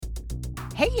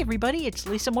Hey everybody, it's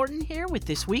Lisa Morton here with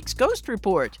this week's Ghost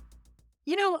Report.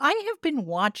 I have been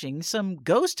watching some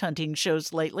ghost hunting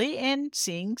shows lately and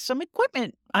seeing some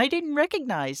equipment I didn't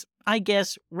recognize. I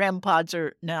guess REM pods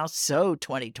are now so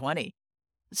 2020.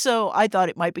 So I thought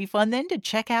it might be fun then to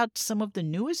check out some of the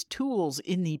newest tools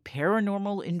in the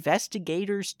Paranormal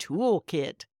Investigators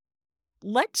Toolkit.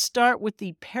 Let's start with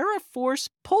the Paraforce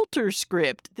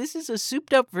Polterscript. This is a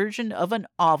souped-up version of an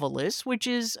ovilus, which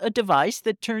is a device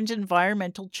that turns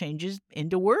environmental changes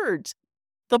into words.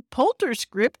 The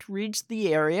Polterscript reads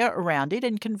the area around it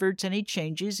and converts any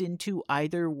changes into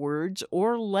either words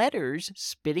or letters,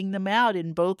 spitting them out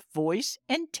in both voice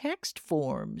and text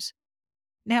forms.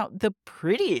 Now, the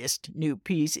prettiest new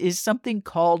piece is something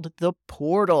called the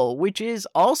Portal, which is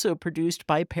also produced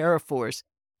by Paraforce.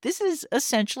 This is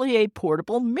essentially a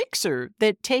portable mixer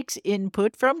that takes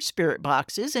input from spirit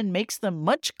boxes and makes them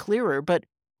much clearer, but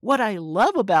what I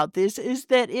love about this is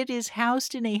that it is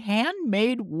housed in a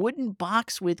handmade wooden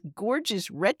box with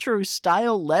gorgeous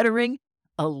retro-style lettering,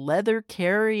 a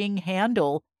leather-carrying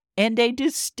handle, and a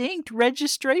distinct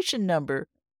registration number.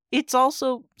 It's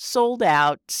also sold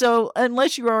out, so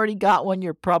unless you already got one,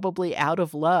 you're probably out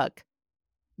of luck.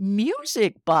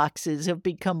 Music boxes have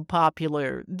become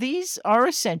popular. These are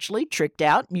essentially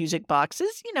tricked-out music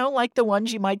boxes, like the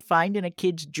ones you might find in a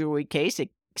kid's jewelry case,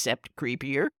 except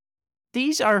creepier.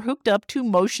 These are hooked up to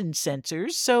motion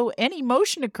sensors, so any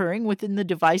motion occurring within the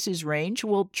device's range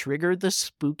will trigger the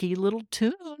spooky little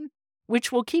tune,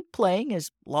 which will keep playing as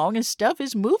long as stuff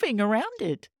is moving around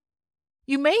it.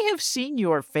 You may have seen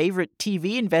your favorite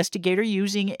TV investigator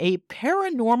using a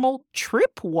paranormal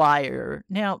tripwire.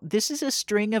 Now, this is a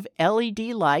string of LED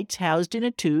lights housed in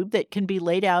a tube that can be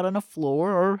laid out on a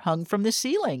floor or hung from the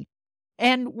ceiling,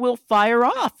 and will fire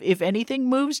off if anything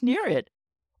moves near it.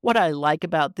 What I like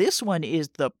about this one is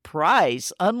the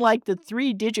price. Unlike the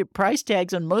 3-digit price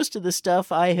tags on most of the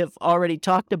stuff I have already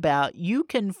talked about, you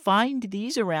can find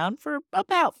these around for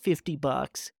about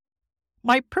 $50.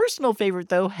 My personal favorite,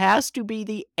 though, has to be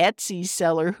the Etsy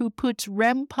seller who puts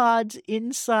REM pods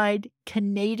inside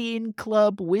Canadian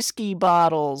Club whiskey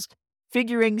bottles,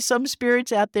 figuring some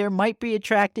spirits out there might be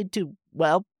attracted to,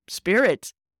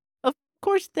 spirits. Of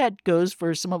course, that goes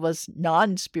for some of us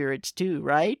non-spirits too,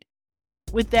 right?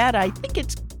 With that, I think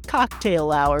it's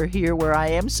cocktail hour here where I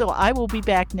am, so I will be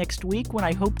back next week when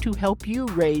I hope to help you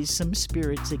raise some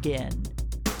spirits again.